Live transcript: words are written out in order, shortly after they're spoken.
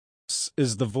This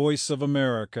is the voice of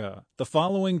America. The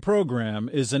following program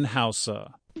is in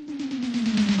Hausa.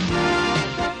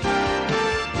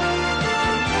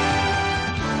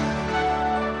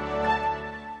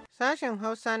 Sashen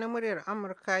Hausa na muryar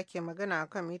Amurka ke magana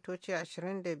kan mitoci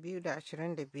 22 da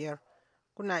 25.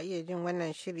 Kuna iya jin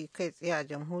wannan shiri kai tsaye a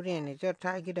jamhuriyar Nijar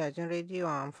ta gidajen rediyo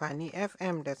amfani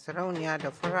FM da sarauniya da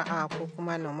fara'a ko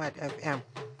kuma Nomad FM.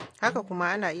 Haka kuma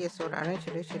ana iya sauraron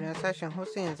shirye-shiryen sashen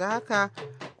Hausa yanzu haka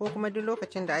ko kuma duk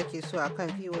lokacin da ake so a kan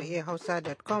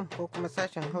voahausa.com ko kuma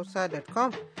sashen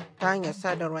hausa.com ta hanyar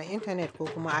sadarwar intanet ko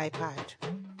kuma iPad.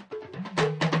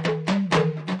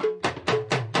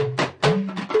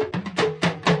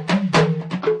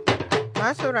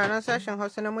 Masu sauraron sashen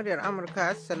Hausa na muryar Amurka,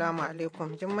 Assalamu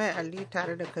alaikum. Jummai Ali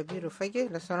tare da Kabiru Fage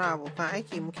da sauran abokan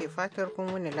aiki muke fatar kun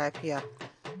wuni lafiya.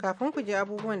 Kafin ku ji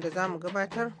abubuwan da za mu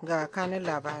gabatar ga kanin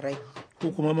labarai.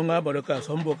 Hukumomin Amurka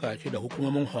sun buƙaci da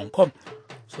hukumomin Hong Kong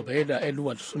su bai da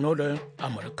Edward Snowden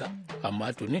Amurka,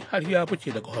 amma tuni har ya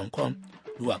fice daga Hong Kong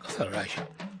zuwa ƙasar Rasha.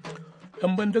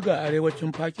 'Yan bindiga a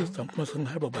arewacin Pakistan kuma sun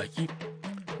harba baki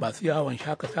masu yawon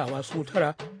shakatawa su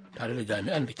tara tare da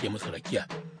jami'an da ke musu rakiya.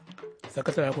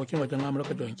 Sakataren harkokin wajen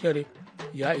Amurka John Kerry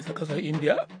ya isa ƙasar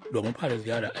India domin fara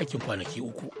ziyara aikin kwanaki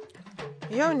 3.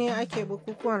 Yau ne ake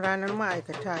bukukuwan ranar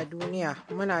ma'aikata a duniya,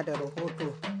 muna da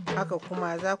rahoto. Haka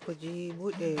kuma za ku ji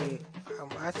buɗe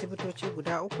asibitoci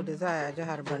guda 3 da za a yi a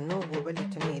jihar Borno gobe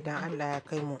Litinin idan Allah ya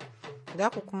kai mu. Za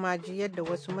ku kuma ji yadda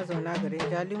wasu mazauna garin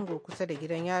Jalingo kusa da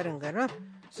gidan yarin garin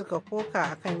suka koka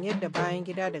akan yadda bayan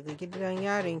gida daga gidan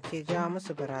yarin ke jawo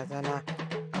musu barazana.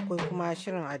 Akwai kuma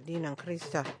shirin addinin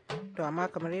Krista. To amma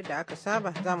kamar yadda aka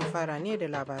saba za mu fara ne da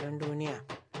labaran duniya.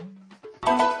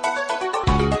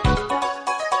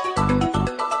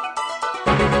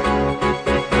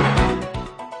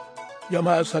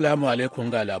 Jama'a assalamu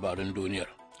alaikum ga labarin duniyar.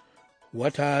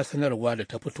 Wata sanarwa da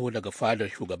ta fito daga fadar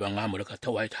shugaban Amurka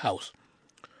ta White House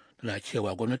tana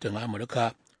cewa gwamnatin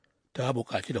Amurka ta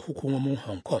buƙaci da hukumomin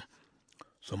Hong Kong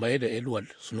su mai da Edward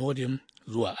Snowden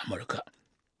zuwa Amurka.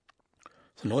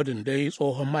 Snowden dai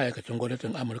tsohon ma'aikacin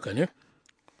gwamnatin Amurka ne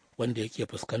wanda yake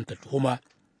fuskantar tuhuma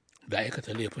da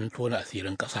aikata laifin tona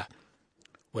asirin ƙasa,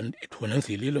 wanda tonan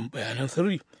sililin bayanan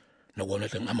sirri na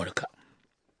gwamnatin Amurka.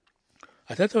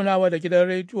 A tattaunawa da gidan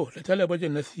rediyo da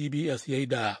talabijin na CBS ya yi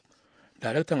da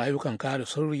daraktan ayyukan kare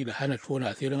sirri da hana tona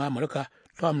asirin Amurka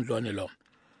Tom Donilon,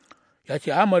 ya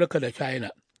ce Amurka da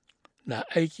China na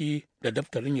aiki da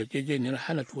daftarin yarjejeniyar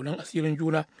hana tonan asirin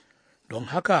juna, don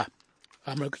haka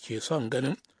Amurka ke son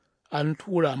ganin an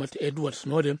tura mata Edward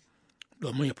Snowden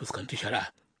domin ya fuskanci shari'a.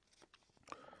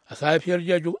 A safiyar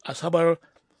jiya Asabar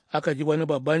aka ji wani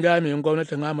babban jami'in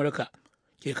gwamnatin Amurka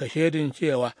ke kashedin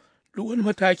cewa duk wani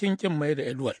matakin kin mai da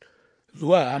Edward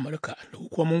zuwa Amurka da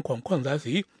hukumomin kwankwan za su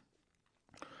yi,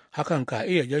 hakan ka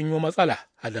iya janyo matsala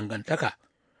a dangantaka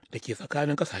da ke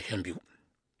tsakanin ƙasashen biyu.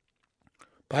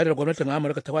 Fadar gwamnatin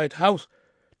Amurka ta White House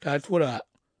ta tura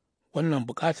wannan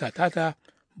bukata tata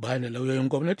bayan da lauyoyin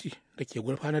gwamnati da ke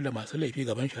gurfanar da masu laifi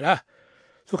gaban shari'a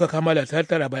suka kammala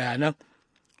tattara bayanan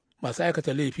masu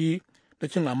aikata laifi da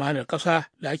cin amanar ƙasa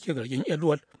da ake zargin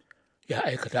Edward ya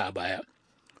aikata a baya.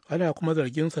 Ana kuma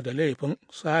zarginsa da laifin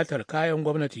satar kayan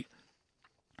gwamnati.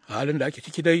 A halin da ake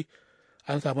ciki dai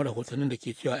an samu rahotannin da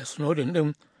ke cewa Snowden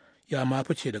ɗin ya ma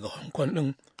fice daga Hong Kong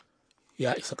ɗin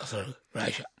ya isa ƙasar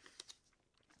Rasha.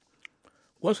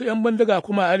 Wasu 'yan bindiga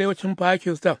kuma a arewacin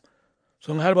Pakistan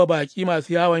sun harba baki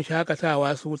masu yawon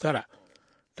shakatawa su tara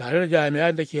tare da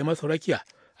jami'an da ke masu rakiya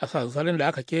a sansanin da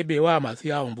aka keɓewa masu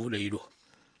yawon bude ido.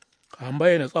 An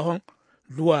bayyana tsawon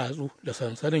duwatsu da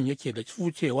sansanin yake da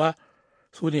cucewa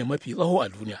su ne mafi tsawo a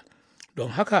duniya, don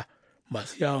haka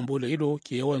masu yawon bude ido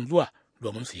ke yawan zuwa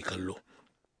domin su yi kallo.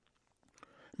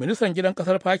 Ministan gidan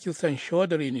kasar Pakistan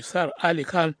Chaudhry Nisar Ali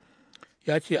Khan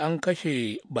ya ce an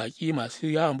kashe baki masu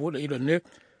yawon bude ido ne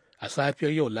a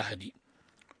safiyar yau Lahadi.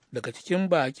 Daga cikin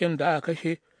bakin da aka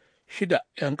kashe 6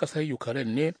 'yan kasar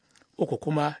Ukraine ne, 3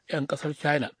 kuma 'yan kasar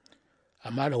China,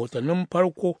 amma rahotannin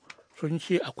farko sun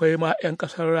ce akwai ma 'yan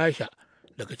kasar Rasha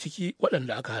daga ciki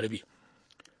waɗanda aka harbe.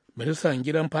 Ministan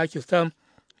gidan Pakistan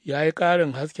ya yi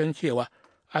ƙarin hasken cewa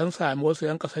an sami wasu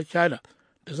 'yan ƙasar China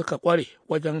da suka ƙware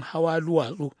wajen hawa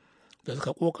duwatsu da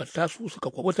suka ƙoƙarta su suka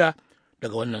kwabuta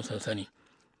daga wannan sansani.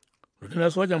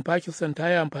 Rundunar sojan Pakistan ta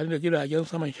yi amfani da jiragen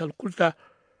saman shalkulta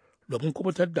domin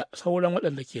kubutar da sauran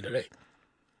waɗanda ke da rai.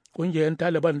 Ƙungiyar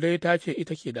Taliban dai ta ce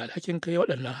ita ke da alhakin kai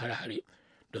waɗannan hare-hare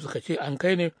da suka ce an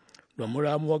kai ne domin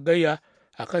ramuwar gayya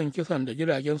a kan kisan da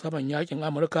jiragen saman yakin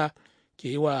Amurka ke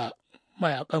yi wa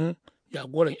mayakan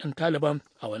jagoran 'yan Taliban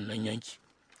a wannan yanki.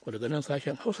 Daga nan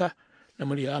sashen Hausa na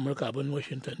murya Amurka a birnin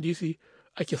Washington DC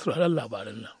ake sauraron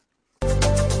labaran nan.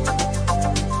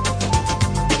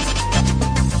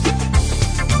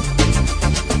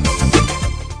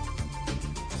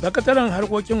 sakataren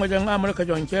harkokin wajen amurka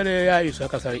John Kerry ya isa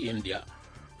kasar India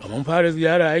domin fara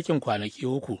ziyara aikin kwanaki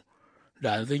 3.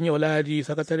 Da hanzun yau Lahadi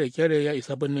sakatare Kerry ya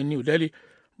isa birnin New Delhi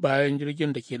bayan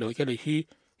jirgin da ke dauke da shi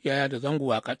ya da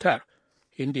zango a Qatar,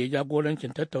 inda ya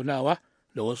jagorancin tattaunawa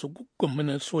da wasu guggun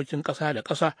ministocin ƙasa da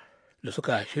ƙasa da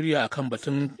suka shirya akan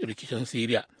batun rikicin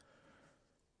Siriya.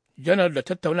 Janar da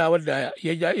tattaunawar da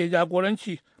ya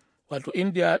jagoranci wato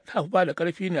India ta ba da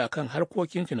ƙarfi ne akan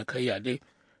harkokin cinikayya dai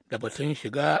da batun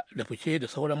shiga da fice da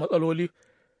sauran matsaloli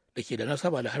da ke da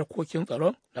nasaba da harkokin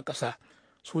tsaron na ƙasa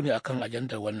su ne akan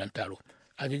ajandar wannan taro.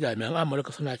 An ji jami'an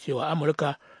Amurka suna cewa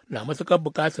Amurka na matuƙar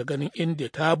buƙatar ganin India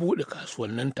ta buɗe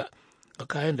kasuwanninta ga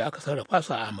kayan da aka sarrafa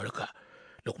su a Amurka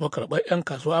da kuma karɓar 'yan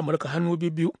kasuwa Amurka hannu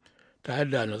biyu tare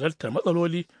da nazartar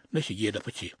matsaloli na shige da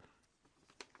fice.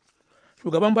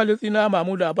 Shugaban Falasɗinawa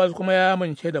Mahmud Abbas kuma ya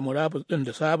amince da murabus ɗin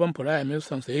da sabon firayim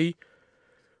ministan sa yi,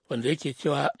 wanda yake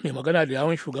cewa mai magana da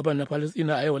yawun shugaban na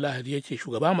Falasɗina a yau Lahadi ya ce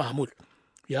shugaba Mahmud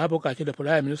ya buƙaci da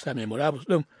firayim minista mai murabus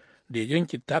ɗin da ya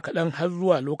jinkirta kaɗan har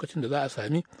zuwa lokacin da za a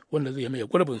sami wanda zai mai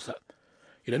gurbinsa.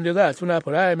 Idan dai za a tuna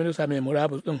firayim minista mai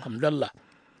murabus ɗin Hamdallah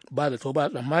ba zato ba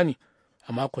tsammani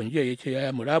a makon jiya ya ce ya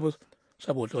yi murabus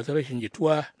saboda wata rashin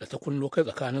jituwa da ta kunno kai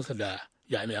tsakaninsa da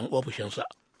jami'an ofishinsa.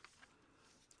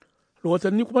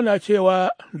 Rahotanni kuma na cewa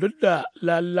duk da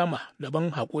lalama da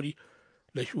ban haƙuri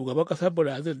da shugaban ƙasar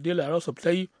Brazil Dilma Rousseff ta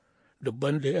yi,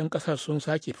 dubban da 'yan ƙasar sun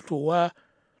sake fitowa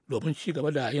domin ci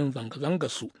gaba da yin zanga-zangar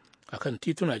su a kan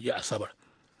tituna jiya Asabar.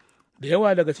 Da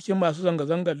yawa daga cikin masu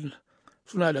zanga-zangar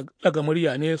suna da ɗaga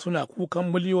murya ne suna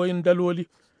kukan miliyoyin daloli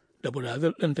da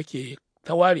Brazil ɗin take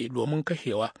ta ware domin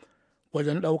kashewa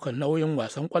wajen ɗaukar nauyin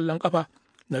wasan ƙwallon ƙafa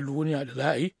na duniya da za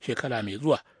a yi shekara mai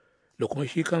zuwa, da kuma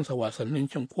shi kansa wasannin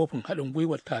cin kofin haɗin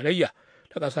gwiwar tarayya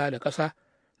ta ƙasa da ƙasa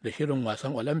da shirin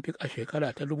wasan Olympic a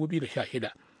shekara ta 2016,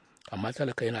 amma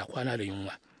talaka yana kwana da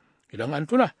yunwa. Idan an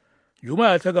tuna,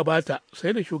 Juma'a ta gabata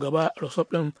sai da shugaba Rousseff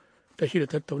ɗin ta shirya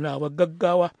tattaunawar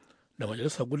gaggawa da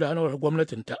majalisar gudanarwar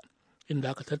gwamnatinta, inda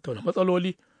aka tattauna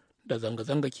matsaloli da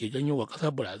zanga-zanga ke janyo wa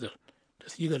ƙasar Brazil da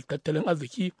sigar tattalin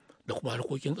arziki da kuma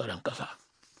harkokin tsaron ƙasa.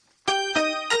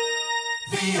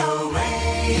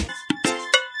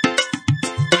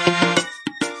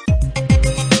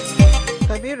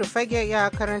 Kabiru Fage ya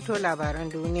karanto labaran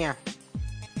duniya.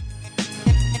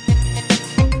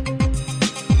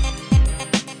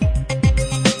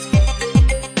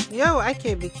 Yau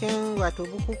ake bikin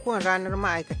bukukuwan ranar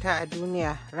ma'aikata a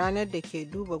duniya, ranar da ke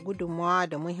duba gudunmawa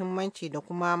da muhimmanci da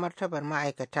kuma martabar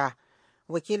ma'aikata.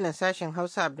 Wakilin sashen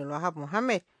Hausa Abdulwahab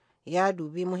Muhammad ya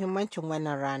dubi muhimmancin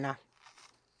wannan rana.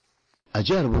 A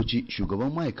jihar Bauchi,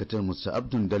 shugaban ma'aikatar Musa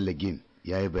Abdul Dallagin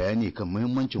ya yi bayani kan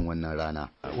muhimmancin wannan rana.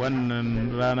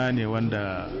 Wannan rana ne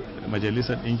wanda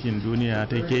Majalisar Ɗinkin Duniya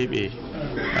ta keɓe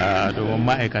domin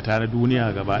ma'aikata na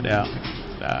duniya gaba ɗaya.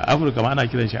 Afirka ma ana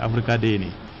kiran shi Africa Day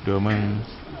ne domin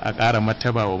a ƙara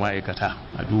martaba wa ma'aikata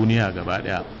a duniya gaba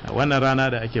ɗaya. Wannan rana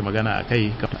da ake magana a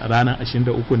kai ranar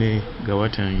 23 ne ga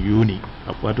watan Yuni.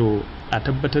 Wato a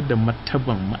tabbatar da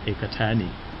martaban ma'aikata ne,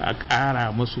 a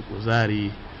ƙara musu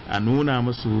kuzari, a nuna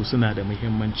musu suna da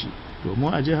muhimmanci.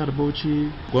 Domin a jihar Bauchi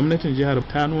gwamnatin jihar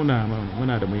ta nuna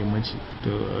muna da muhimmanci,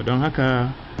 to don haka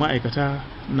ma'aikata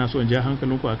ina so in ja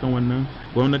hankalinku akan wannan.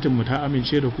 Gwamnatin mu ta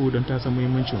amince da ku don ta san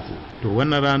muhimmancin ku. To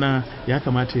wannan rana ya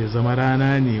kamata ya zama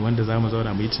rana ne wanda za mu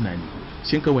zauna mu yi tunani,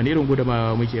 shin ka wani irin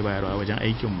gudunmawa muke bayarwa wajen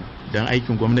aikin mu, don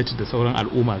aikin gwamnati da sauran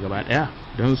al'umma gaba daya,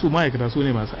 don su ma'aikata su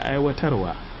ne masu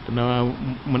aiwatarwa na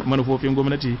manufofin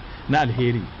gwamnati na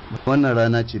alheri. Wannan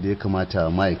rana ce da ya kamata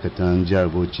ma'aikatan jihar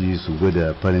Bauchi su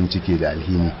gwada farin ciki da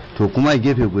alhini. To kuma a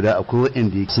gefe guda akwai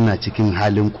waɗanda suna cikin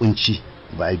halin kunci,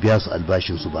 ba a biya su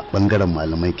albashinsu ba, bangaren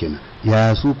malamai kenan.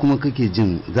 Ya su kuma kake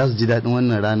jin za su ji daɗin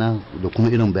wannan rana da kuma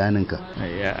irin bayaninka?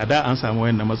 A da an samu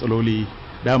wayannan matsaloli,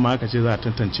 dama aka ce za a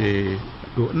tantance.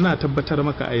 To ina tabbatar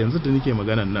maka a yanzu da nake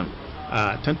maganan nan,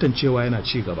 a tantancewa yana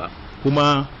ci gaba,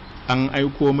 kuma an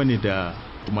aiko mani da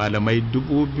malamai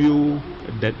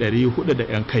 2,400 da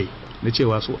 'yan kai na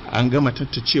cewa su an gama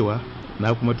tantancewa,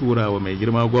 na kuma tura wa mai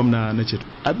girma gwamna na ce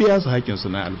a biya su haƙƙinsu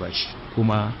na albashi,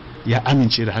 kuma ya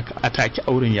amince da haka, a take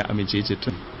auren ya amince ce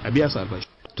tun a biya su albashi.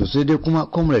 To sai dai kuma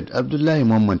Comrade Abdullahi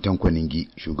Mamman Tankwaningi,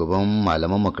 shugaban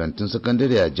malaman makarantun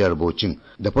sakandare a jihar Bauchin,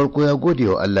 da farko ya gode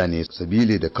wa Allah ne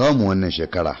sabili da kawo mu wannan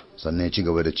shekara, sannan ya ci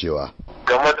gaba da cewa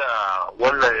game da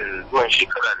wannan zuwan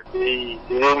shekara da sai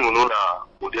mu nuna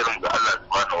godiyarmu ga Allah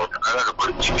subhanahu wata'ala da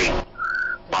farin ciki,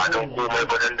 ba don komai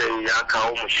ba dan dai ya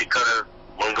kawo mu shekarar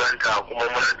mun ganta kuma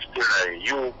muna cikin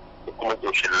rayayyu da kuma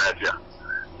koshin lafiya.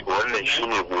 Wannan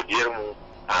shine godiyarmu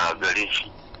a gare shi.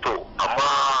 To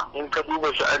amma in ka duba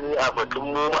sha'ani a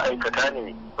batun mu ma'aikata ne,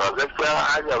 ba gaskiya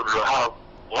Hajji Abdulwahab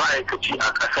ma'aikaci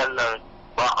a ƙasar nan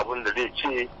ba abin da zai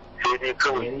ce sai dai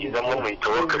kawai ya zama mai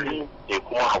tawakkali ya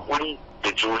kuma haƙuri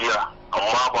da juriya,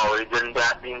 amma ba wai don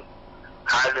daɗin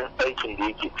halin aikin da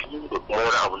yake ciki da kuma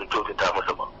wani abu na kyautata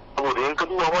masa ba. Saboda in ka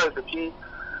duba ma'aikaci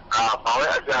ba wai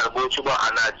a jihar Bauchi ba,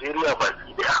 a Najeriya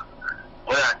baki daya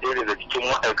muna ɗaya daga cikin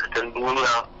ma'aikatan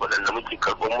duniya waɗanda muke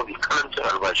karɓar mafi karancin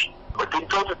albashi. Batun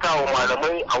kyautatawa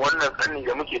malamai a wannan fanni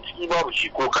da muke ciki babu shi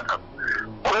ko kaɗan.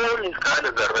 Kowane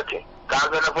da zarratin ta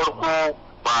ga na farko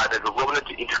ba daga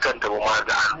gwamnati ita kanta ba ma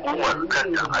da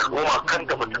al'umma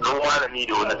kanta ba ta ɗau malami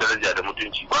da wani daraja da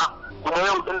mutunci ba. Kuma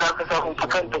yau ɗin da aka samu ta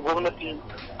kanta gwamnati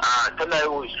tana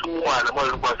yi su malaman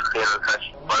ruba su kai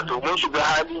rarkashi. Wato mun shiga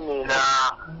hali ne na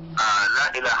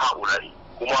la ilaha ula'i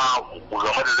kuma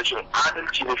game da rashin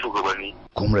adalci na shugabanni.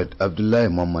 Comrade Abdullahi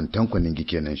Mamman Tankwanin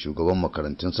kenan shugaban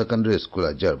makarantun secondary school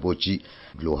a jihar Bauchi,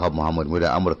 Lohab Muhammad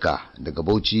Muda Amurka daga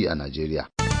Bauchi a Najeriya.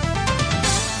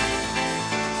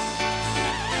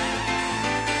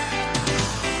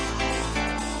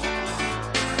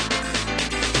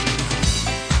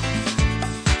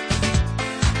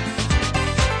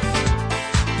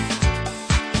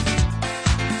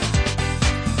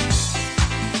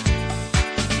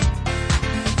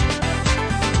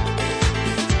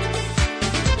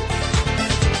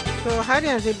 Har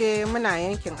yanzu dai muna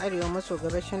yankin arewa maso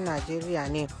gabashin Najeriya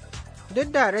ne.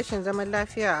 Duk da rashin zaman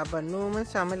lafiya a Borno mun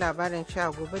samu labarin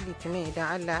cewa gobe Litinin idan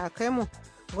Allah ya kai mu,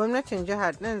 gwamnatin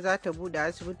jihar ɗin za ta buɗe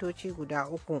asibitoci guda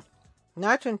 3.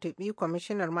 Na tuntuɓi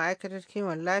kwamishinar ma'aikatar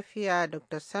kiwon lafiya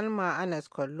Dr. Salma Anas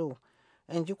Kwallo.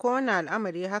 In ji ko wani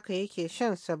al'amari haka yake,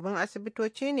 shan sabbin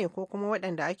asibitoci ne ko kuma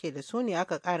waɗanda ake da su ne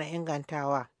aka ƙara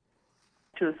ingantawa.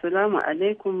 To, salamu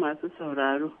alaikum masu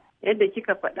sauraro. Yadda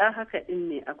kika faɗa haka ɗin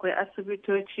ne, akwai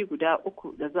asibitoci guda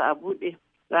 3 da za a buɗe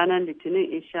ranar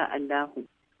Litinin insha Allahu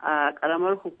a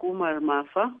ƙaramar hukumar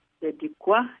Mafa da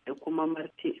Dikwa da kuma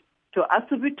Marte. To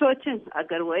asibitocin a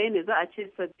garwaye ne, za a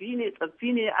ce sabbi ne,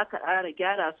 tsaffi ne aka ƙara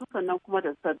gyara su, sannan kuma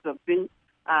da sababbin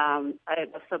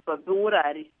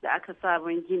wurare da aka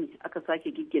sabon gini aka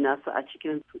sake giggina su a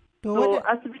cikinsu. To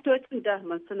asibitocin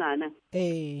daman suna nan.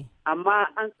 Amma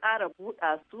an ƙara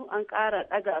buɗa su, an ƙara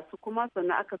ɗaga su kuma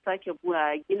sannan aka sake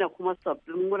gina kuma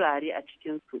sabbin wurare a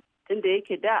cikinsu. Tunda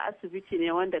yake da asibiti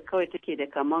ne wanda kawai take da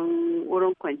kaman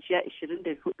wurin kwanciya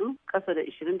 24, ƙasa da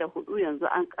 24 yanzu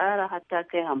an ƙara hatta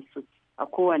kai 50 a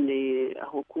kowane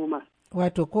hukuma.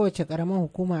 Wato kowace ƙaramin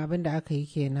hukuma abin da aka yi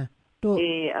kenan.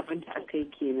 Abin da aka yi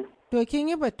kenan. To kin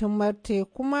yi batun Marte,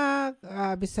 kuma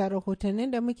a bisa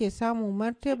rahotannin da muke samu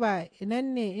Marte ba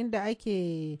nan ne inda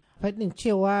ake faɗin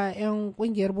cewa 'yan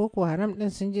ƙungiyar Boko Haram ɗin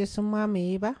sun je sun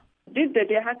mamaye ba? Duk da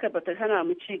dai haka bata hana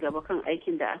mu ci gaba kan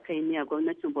aikin da aka yi niyya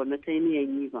gwamnatin Borno ta yi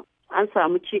niyan yi ba. An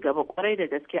samu ci gaba kwarai da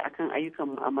gaske akan ayyukan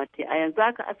mu a Marte. A yanzu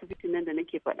haka asibitin nan da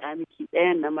nake faɗa miki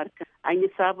ɗayan na Marte an yi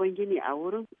sabon gini a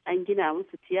wurin, an gina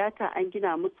musu tiyata, an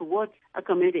gina musu ward,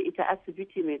 aka mai da ita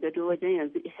asibiti mai gado wajen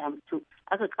yanzu 50.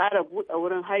 Aka ƙara buɗe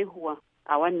wurin haihuwa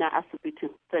a wannan asibitin.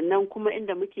 Sannan kuma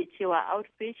inda muke cewa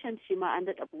outpatient shi ma an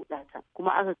daɗa buɗa ta.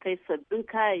 Kuma aka kai sabbin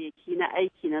kayayyaki na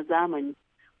aiki na zamani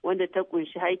wanda ta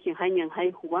kunshi aikin hanyar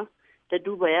haihuwa, ta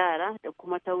duba yara da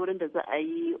kuma ta wurin da za a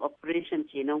yi operation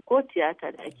kenan ko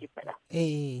tiyata da ake faɗa.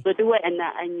 So duk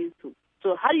wayannan an yi su.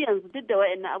 So har yanzu duk da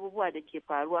wayannan abubuwa da ke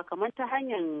faruwa kamar ta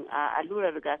hanyar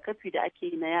allurar rigakafi da ake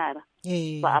yi na yara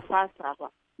ba a fasa ba.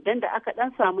 Dan da aka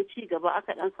dan samu ci gaba,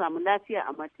 aka dan samu lafiya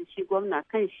a Marte, shi gwamna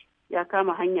kanshi ya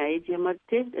kama hanya ya je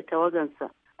Marte da tawagansa.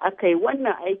 Aka yi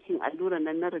wannan aikin allurar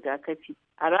nan na rigakafi.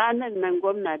 A ranar nan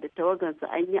gwamna da tawagansa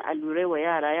an yi allurai wa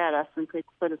yara sun kai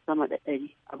kusa da sama da 100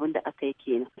 abinda aka yi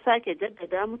kenan. Sake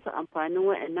jaddada musu amfanin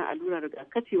wayannan allurar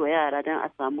rigakafi wa yara don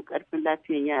a samu karfin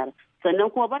lafiyar yara.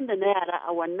 Sannan kuma banda na yara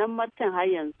a wannan martan har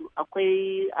yanzu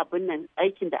akwai abin nan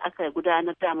aikin da aka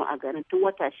gudanar dama a garin tun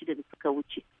wata 6 da suka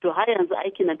wuce. To har yanzu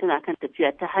aikin nan tana kan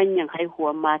tafiya ta hanyar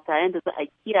haihuwar mata, yadda za a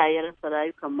kiyaye rasa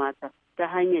rayukan mata ta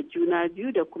hanyar juna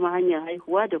biyu da kuma hanyar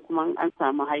haihuwa da kuma an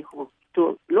samu haihuwa.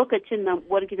 To lokacin nan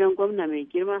uwar gidan gwamna mai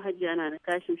girma Hajiya na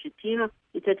Kashim Shettima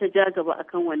ita ta ja gaba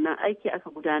akan wannan aiki aka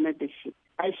gudanar da shi.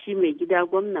 Ai shi mai gida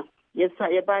gwamna ya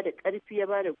ba da ƙarfi, ya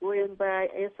ba da goyon baya,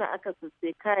 ya sa aka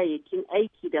sassai kayayyakin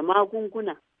aiki da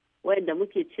magunguna wanda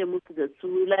muke ce musu da su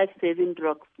life saving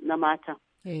drugs na mata.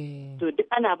 To duk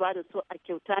ana ba da su a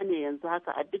kyauta ne yanzu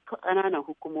haka a duk ƙananan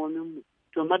hukumominmu.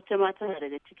 To Marte ma tana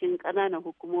daga cikin ƙananan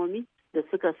hukumomi da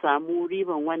suka samu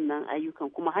riban wannan ayyukan,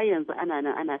 kuma har yanzu ana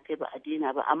nan ana kai ba a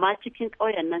daina ba, amma cikin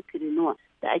ƙauyen nan Kirinuwa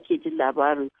da ake jin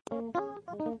labarin.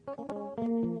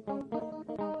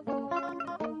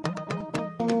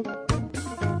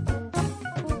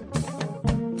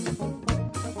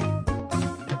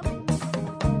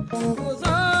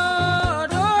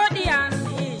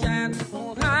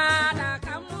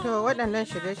 Waɗannan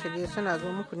shirye-shirye suna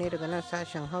zo muku ne daga nan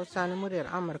sashen Hausa na muryar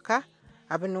Amurka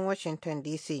a birnin Washington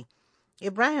DC.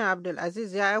 Ibrahim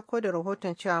Abdulaziz ya aiko da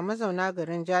rahoton cewa mazauna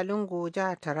garin Jalingo,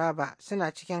 jihar Taraba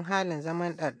suna cikin halin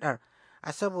zaman ɗarɗar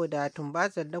a saboda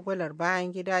tumbazar dagwalar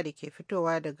bayan gida da ke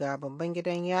fitowa daga babban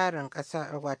gidan yaron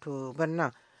ƙasa wato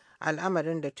birnin,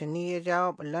 al'amarin da tuni ya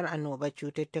jawo ɓullar annobar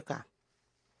cututtuka.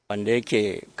 Wanda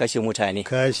yake kashe mutane.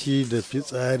 Kashi da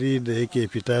fitsari da yake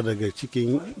fita daga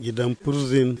cikin gidan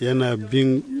prison yana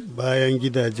bin bayan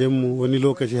gidajenmu, wani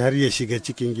lokaci har ya shiga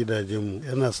cikin gidajenmu,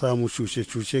 yana samu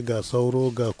cushe-cushe ga sauro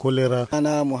ga kolera.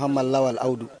 Ana Muhammad Lawal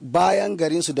Audu, bayan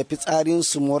garinsu da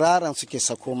fitsarinsu muraran suke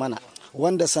sako mana,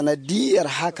 wanda sanadiyar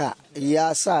haka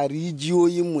ya sa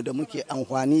rijiyoyinmu da muke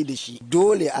amfani da shi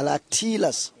dole ala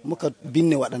tilas muka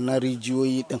binne waɗannan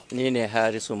rijiyoyi ɗin. Ni ne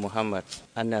Harisu Muhammad.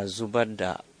 Ana zubar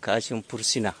da kashin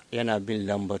fursuna, yana bin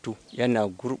lambatu, yana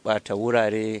gurɓata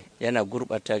wurare, yana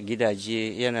gurɓata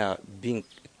gidaje, yana bin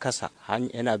kasa,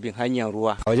 yana bin hanyar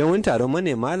ruwa. A wajen wani taron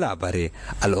manema labarai,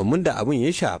 al'ummun da abin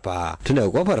ya shafa tun daga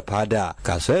kofar fada,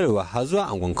 kasuwar ruwa har zuwa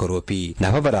angon karofi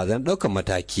na fa barazan ɗaukar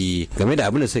mataki game da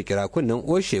abin da suka kira kunnen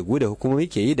oshegu da hukumomi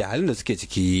ke yi da halin da suke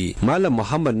ciki. Malam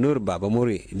Muhammad Nur Baba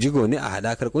More jigo ne a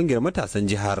hadakar kungiyar matasan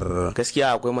jihar.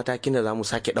 Gaskiya akwai matakin da za mu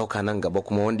sake ɗauka nan gaba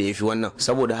kuma wanda ya fi wannan.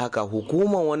 Saboda haka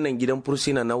hukumar wannan gidan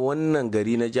fursuna na wannan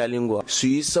gari na Jalingo su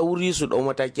yi sauri su ɗau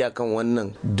mataki akan wannan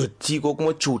dotti ko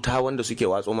kuma cuta wanda suke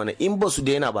watso mana. In ba su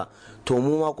daina ba to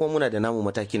mu ma kuma muna da namu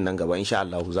matakin nan gaba insha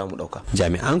Allah za mu dauka.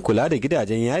 Jami'an kula da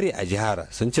gidajen yari a jihar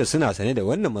sun ce suna sane da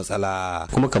wannan matsala,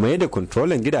 kuma kamar yadda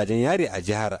kontrolan gidajen yari a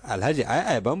jihar Alhaji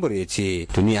Ai Bambur ya ce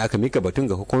tuni aka mika batun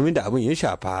ga hukumomin da abin ya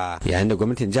shafa, yayin da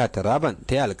gwamnatin jihar Taraban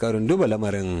ta yi alƙawarin duba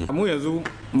lamarin. Mu yanzu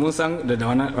mun san da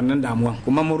wannan damuwa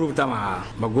kuma mun rubuta ma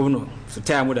gwamnati su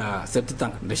taya mu da septic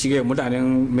tank da shige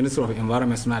mutanen Ministry of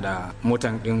Environment suna da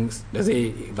motan din da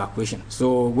zai evacuation.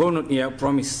 So gwamnati ya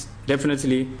promise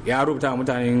definitely ya rubuta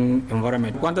mutanen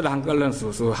environment kwanta da hankalin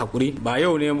su hakuri, ba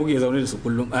yau ne muke zaune da su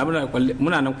kullum,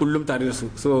 muna nan kullum tare da su,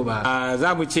 so ba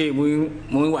za mu ce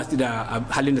mun watsi da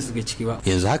halin da suke ciki ba.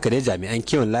 Yanzu haka dai jami'an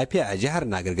kiwon lafiya a jihar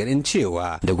na gargadin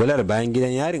cewa da gwalar bayan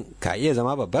gidan yarin ka iya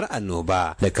zama babbar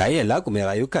annoba da ka iya lakume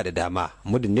rayuka da dama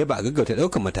muddin ne ba a gaggauta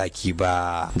ɗaukar mataki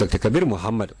ba. Dr. Kabir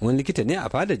Muhammad wani likita ne a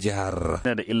fadar jihar.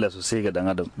 Yana da illa sosai ga dan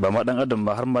adam, ba ma dan adam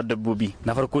ba har ma dabbobi.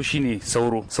 Na farko shine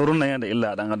sauro nan yana da illa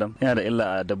a dan adam, yana da illa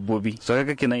a dabbobi. So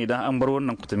kaga kenan idan an bar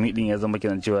wannan kutumi din ya zama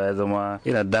kenan cewa ya zama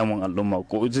yana damun al'umma,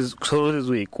 ko sauro zai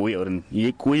zo ya koyi a wurin,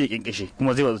 ya koyi ya kinkashe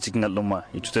kuma zai wazo cikin al'umma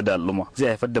ya cutar da al'umma, zai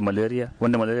haifar da malaria,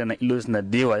 wanda malaria na illolin na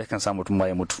da yawa yakan sa mutum ma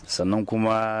ya mutu. Sannan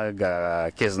kuma ga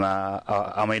kes na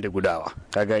amai da gudawa,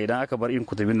 kaga idan aka bar irin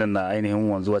kutumin nan na ainihin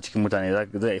wanzuwa cikin mutane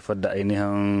zai haifar da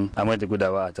ainihin amai da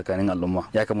gudawa a tsakanin al'umma.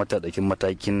 Ya kamata a ɗauki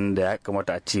matakin da ya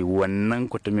kamata a ce wannan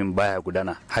kutumin baya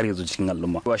gudana har yanzu cikin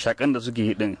al'umma. Wa shakan da suke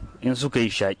yi din in suka yi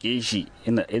shaƙe shi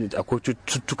akwai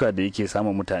cututtuka da yake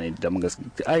samun mutane da gaske.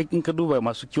 Ai in ka duba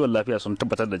masu kiwon lafiya sun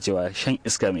tabbatar da cewa shan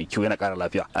iska mai kyau yana ƙara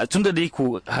lafiya. Tun da dai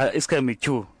ko iska mai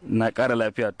kyau na ƙara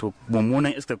lafiya to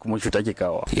mummunan iska kuma cuta ke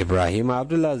kawo. Ibrahim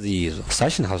Abdulaziz,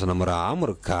 sashin Hausa na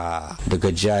Amurka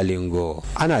daga Jalingo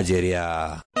a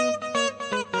Najeriya.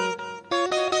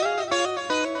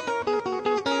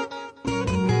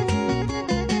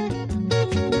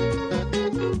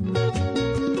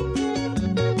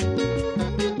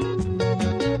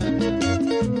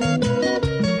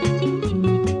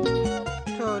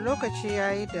 Lokaci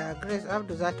ya yi da Grace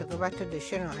Abdu za ta gabatar da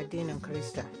shirin addinin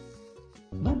Kirista.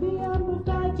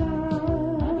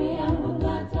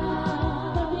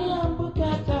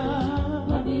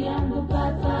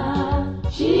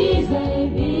 Shi zai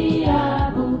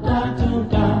biya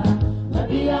bukatunka,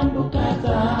 biyan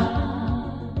bukata.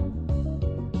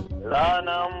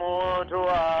 Ranar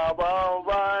mutuwa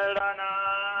babban rana,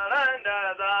 ran da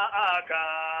za a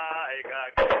kai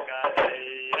kai.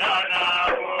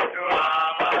 Ranar mutuwa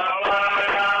babban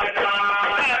rana,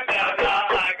 ran da za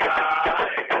a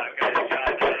kai kai.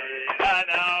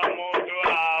 Ranar mutuwa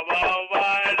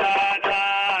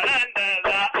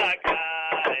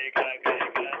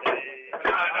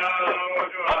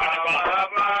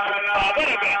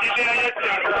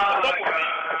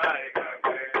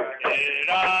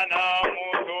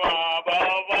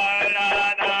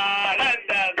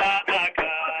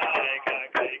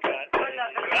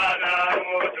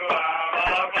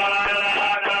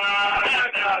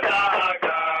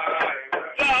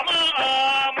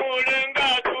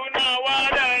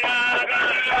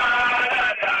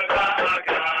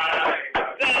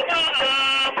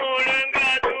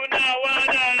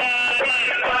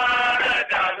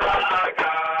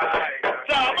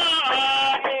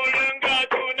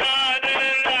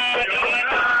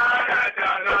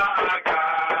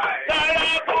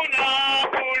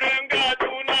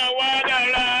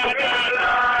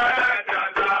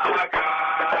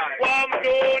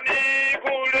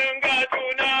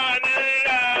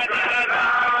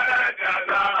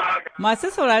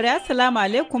Masu saurari Assalamu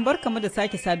alaikum, barkamu da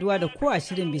sake saduwa da ku a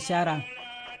Shirin Bishara.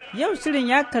 Yau Shirin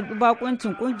ya karɓi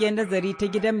bakuncin ƙungiyar nazari ta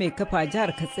gidan mai kafa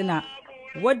jihar Katsina,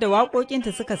 wadda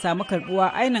waƙoƙinta suka samu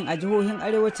karɓuwa ainin a jihohin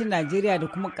arewacin Najeriya da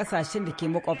kuma ƙasashen da ke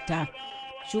makwabta.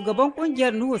 Shugaban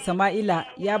ƙungiyar Nuhu Sama'ila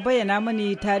ya bayyana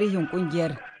mani tarihin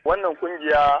ƙungiyar. Wannan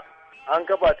ƙungiya an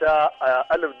kafa ta a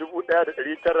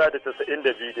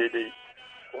 1992 daidai,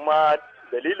 kuma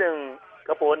dalilin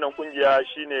kafa wannan kungiya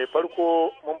shine farko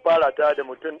mun fara ta da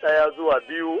mutum 1 zuwa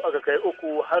 2 aka kai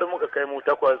 3 har muka kai mu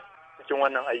 8 cikin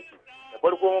wannan aiki. Da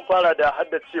farko mun fara da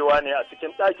haddacewa ne a cikin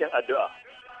ɗakin addu'a.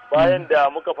 Bayan da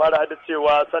muka fara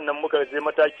haddacewa sannan muka je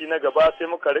mataki na gaba sai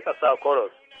muka rika sa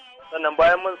chorus. Sannan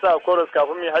bayan mun sa chorus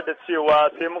kafin mu haddacewa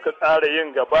sai muka tsara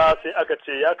yin gaba sai aka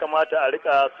ce ya kamata a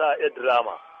rika sa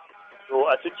drama. To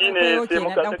a ciki ne sai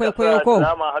muka saka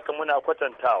drama haka muna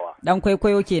kwatantawa. Dan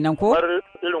kwaikwayo kenan ko? Kamar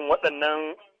irin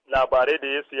waɗannan labarai da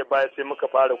Yesu ya bayar sai muka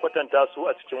fara kwatanta su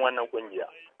a cikin wannan kungiya.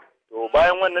 To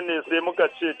bayan wannan ne sai muka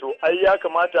ce to ai ya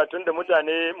kamata tunda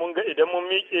mutane mun ga idan mun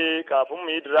miƙe kafin mu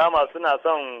yi drama suna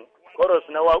son chorus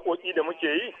na waƙoƙi da muke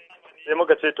yi, sai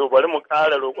muka ce to bari mu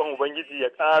ƙara roƙon Ubangiji ya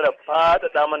ƙara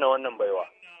faɗaɗa mana wannan baiwa.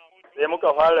 Sai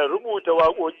muka fara rubuta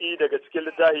waƙoƙi daga cikin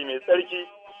littafi mai tsarki.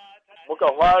 Muka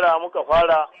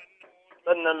fara,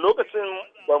 sannan lokacin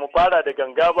ba mu fara da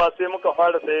ganga ba sai muka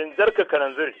fara sayan jarka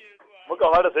karanzir. Muka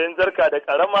fara sayan jarka da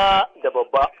ƙarama da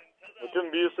babba. Mutum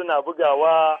 2 suna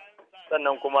bugawa,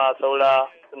 sannan kuma saura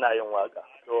suna yin waka.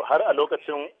 To har a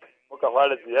lokacin muka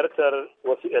fara ziyartar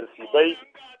wasu LC-bai,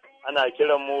 ana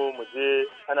kiran mu mu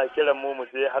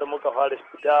je har muka fara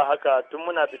fita haka tun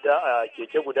muna fita a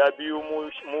keke guda 2 mu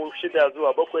 6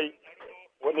 zuwa 7.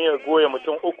 Wani ya goya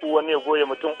mutum 3, wani ya goya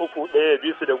mutum 3, ɗaya ya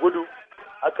bi su da gudu.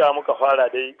 Haka muka fara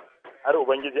dai har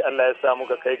Ubangiji Allah ya sa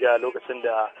muka kai ga lokacin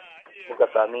da muka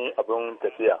sami abin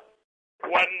tafiya.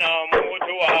 Wannan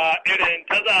mutuwa irin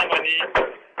ta zamani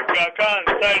ga kan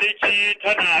sarki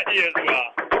tana iya zuwa.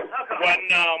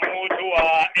 Wannan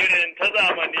mutuwa irin ta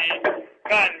zamani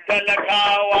kan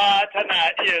talakawa tana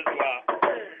iya zuwa.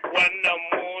 Wannan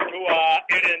mutuwa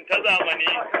irin ta zamani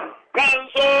kan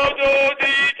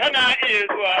sojoji tana iya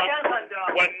zuwa.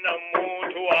 Wannan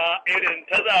mutuwa irin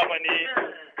ta zamani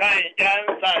kan 'yan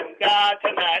sanda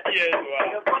tana iya zuwa.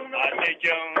 A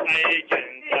cikin aikin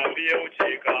tafiyau ce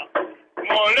ka.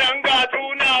 Morin ga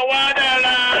tunawa da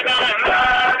rana.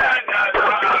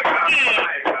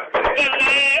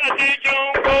 Tsalle a cikin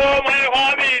komai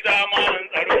hami zaman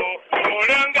tsaro.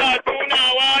 Morin ga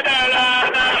tunawa da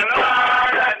rana.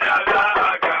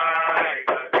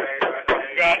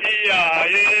 Ga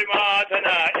iyaye ma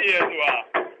tana iya zuwa.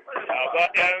 Gaba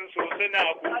 'yansu suna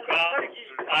kuka.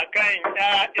 Akan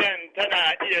 'ya'yan tana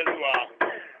iya zuwa.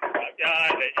 Ga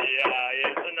da iyaye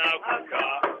suna kuka.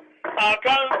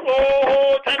 Akan tsoho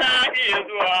tana iya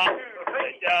zuwa, da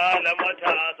kyala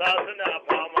matasa suna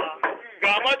fama,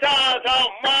 ga matasa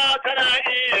ma tana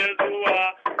iya zuwa,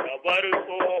 ga bar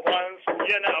tsohonsu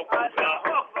yana kuka,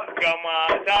 ga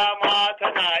mata ma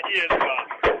tana iya zuwa,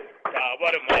 ta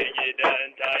bar mai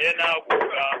gidanta yana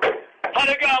kuka,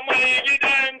 har ga mai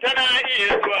gidan tana iya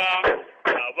zuwa,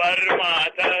 ta bar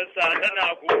matarsa tana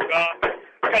kuka,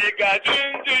 kai ga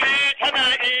jinjiri tana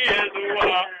iya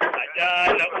zuwa.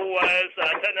 Jala uwarsa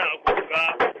tana kuka,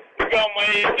 ga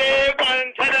mai tsegon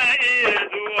tana iya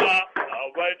zuwa, a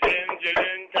wajen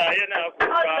jirinta yana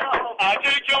kuka, a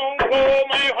cikin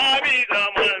komai hami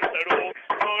zaman tsaro,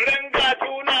 turin ga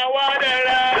tunawa da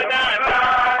rana.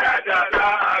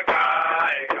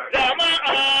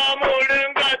 Jama'a murin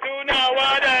ga tunawa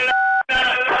da rana.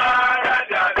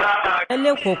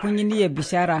 Lalle ko kun yi niyyar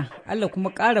bishara, Allah kuma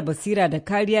ƙara basira da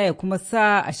kariya ya kuma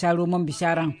sa a sha roman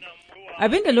bisharan.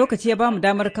 Abin da lokaci ya bamu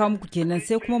damar kawo muku kenan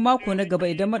sai kuma mako na gaba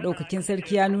idan madaukakin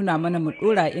sarki ya nuna mana mu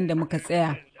dora inda muka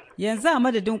tsaya. Yanzu a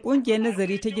madadin kungiyar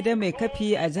nazari ta gidan mai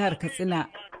kafi a jihar Katsina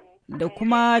da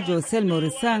kuma Josel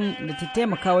Morisan da ta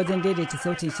taimaka wajen daidaita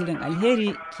sautin shirin,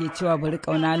 alheri ke cewa bari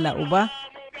kauna Allah uba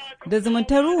da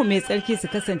zumuntar ruhu mai tsarki su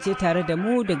kasance tare da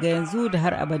mu daga yanzu da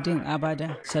har abadin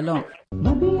abada. Shalom.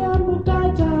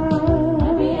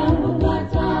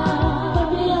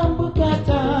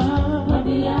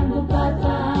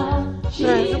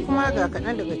 Yanzu kuma ga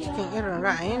kaɗan daga cikin irin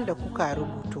ra'ayin da kuka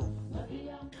rubuto.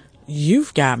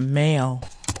 You've got mail.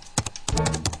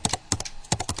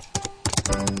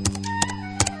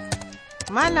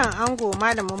 Malam Ango,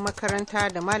 malamin makaranta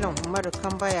da Malam Umaru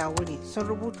Kambaya wuri sun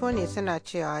rubuto ne suna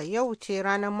cewa yau ce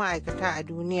ranar ma'aikata a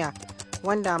duniya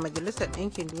wanda Majalisar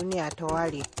Ɗinkin Duniya ta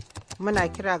ware. Muna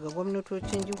kira ga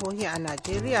gwamnatocin jihohi a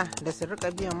Najeriya da su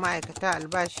rika biyan ma'aikata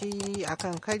albashi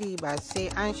akan kari ba sai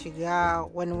an shiga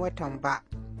wani watan ba.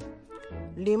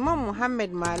 Liman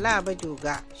Muhammad Mala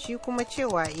Bajoga shi kuma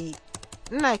cewa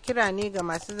ina kira ne ga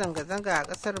masu zanga-zanga a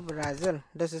ƙasar Brazil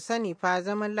da su sani fa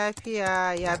zaman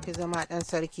lafiya ya fi zama ɗan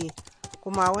sarki,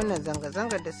 kuma wannan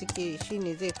zanga-zangar da suke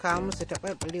shine zai kawo musu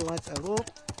taɓarɓarewar tsaro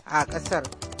a ƙasar.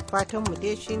 Fatanmu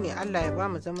dai shine Allah ya ba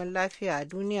mu zaman lafiya a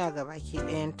duniya ga baki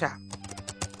ɗayanta.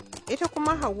 Ita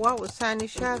kuma Hauwa Usani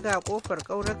Shaga ƙofar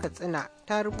ƙaurar Katsina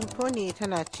ta rubuto ne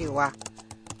tana cewa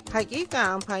hakika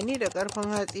amfani da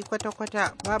ƙarfin hatsi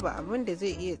kwata-kwata babu abin da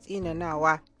zai iya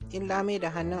tsinanawa illa mai da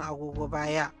hannun agogo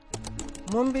baya.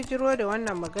 Mun bijiro da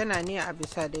wannan magana ne a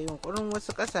bisa da yunkurin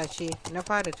wasu ƙasashe na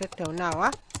fara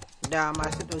tattaunawa da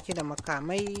masu ɗauke da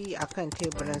makamai a kan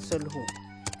teburin sulhu.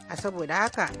 A saboda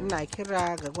haka ina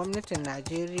kira ga gwamnatin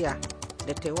Najeriya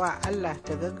da ta wa Allah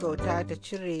ta gaggauta ta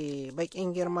cire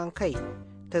baƙin girman kai,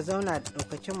 ta zauna da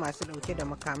ɗaukacin masu ɗauke da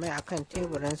makamai a kan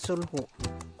teburin sulhu,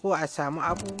 ko a samu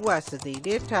abubuwa su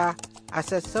daidaita a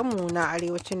sassanmu na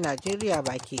arewacin Najeriya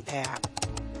baki ɗaya.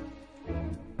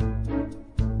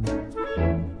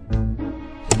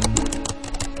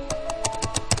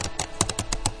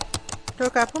 To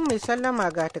kafin mai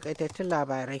sallama ga takaitattun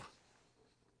labarai.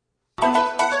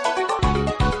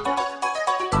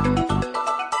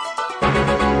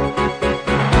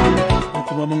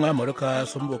 Hukumomin Amurka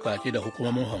sun bukaci da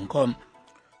hukumomin Hong Kong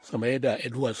su mai da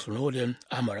Edward Snowden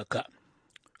Amurka,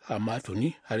 amma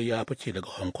tuni har ya fice daga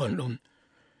Hong Kong ɗin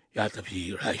ya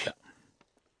tafi Rasha.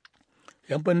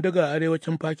 'Yan bindiga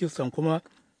arewacin Pakistan kuma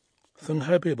sun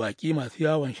harbe baki masu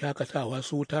yawon shakatawa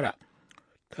su 9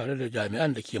 tare da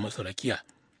jami'an da ke masu rakiya.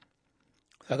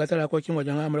 Sakataren harkokin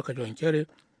wajen Amurka John Kerry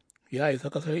ya isa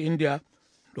kasar India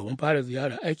domin fara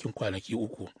ziyarar aikin kwanaki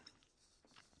 3.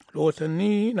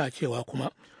 Rahotanni na cewa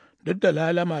kuma duk da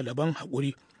lalama da ban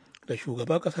haƙuri da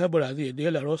shugaban ƙasar Brazil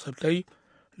Dela Rosa ta yi,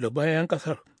 da bayan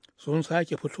ƙasar sun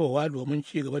sake fitowa domin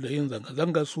ci gaba da yin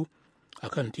zanga-zangar su a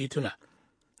kan tituna.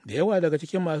 Da yawa daga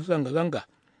cikin masu zanga-zanga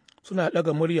suna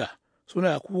ɗaga murya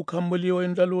suna kukan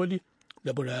miliyoyin daloli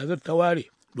da Brazil ta ware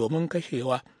domin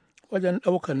kashewa wajen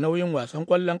ɗaukar nauyin wasan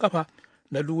ƙwallon ƙafa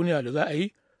na duniya da za a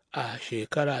yi a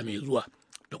shekara mai zuwa,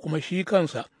 da kuma shi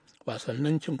kansa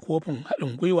wasannin cin kofin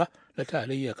haɗin gwiwa na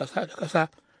tarayyar ƙasa da ƙasa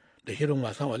da shirin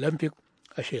wasan Olympic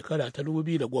a shekara ta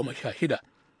 2016.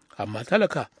 Amma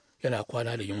talaka yana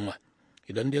kwana da yunwa.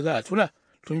 Idan dai za a tuna,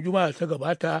 tun juma'a ta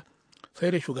gabata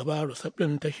sai da shugaba Rousseff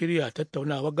ɗin ta shirya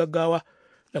tattaunawar gaggawa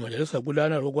da majalisar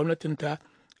gudanarwar gwamnatinta,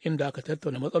 inda aka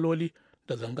tattauna matsaloli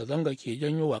da zanga-zanga ke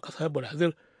janyo wa ƙasar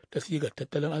Brazil ta sigar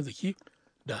tattalin arziki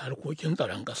da harkokin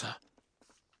tsaron ƙasa.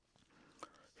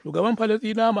 Shugaban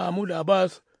Falasɗina Mahmud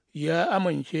Abbas ya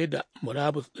amince da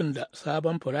murabus ɗin da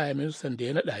sabon firaministan da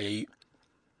ya naɗa ya yi.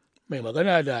 Mai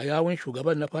magana da yawun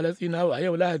shugaban na Falasɗinawa a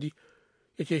yau Lahadi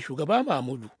ya ce shugaba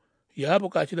Mahmudu ya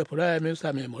buƙaci da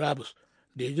firaminista mai murabus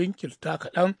da ya jinkirta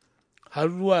kaɗan har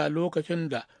zuwa lokacin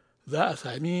da za a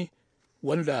sami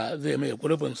wanda zai mai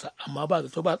gurbinsa, amma ba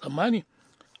zato ba tsammani.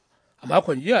 A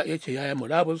makon jiya ya ce ya yi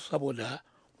murabus saboda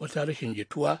wata rashin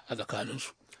jituwa a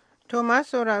tsakaninsu. To ma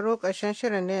sauraro ƙarshen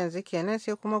shirin na yanzu kenan,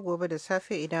 sai kuma gobe da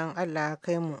safe idan Allah ya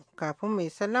kai mu. Kafin mai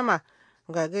sallama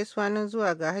ga gaisuwa nan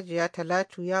zuwa ga Hajiya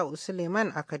Talatu ya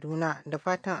Suleiman a Kaduna, da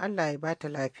fatan Allah ya bata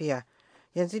lafiya.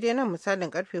 Yanzu dai nan misalin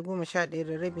karfe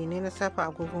 11:30 ne na safe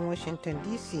agogon Washington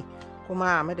DC, kuma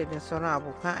a madadin sauran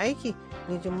abokan aiki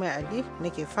ni Jummai Ali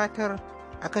nake fatar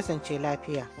a kasance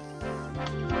lafiya.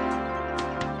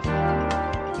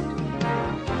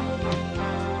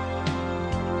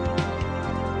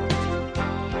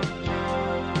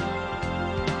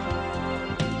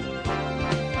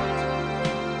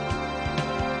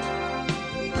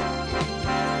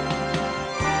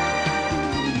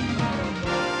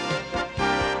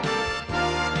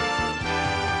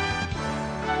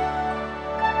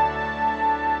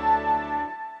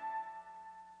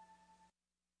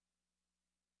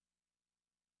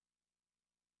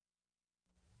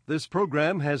 This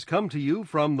program has come to you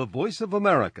from the Voice of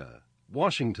America,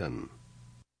 Washington.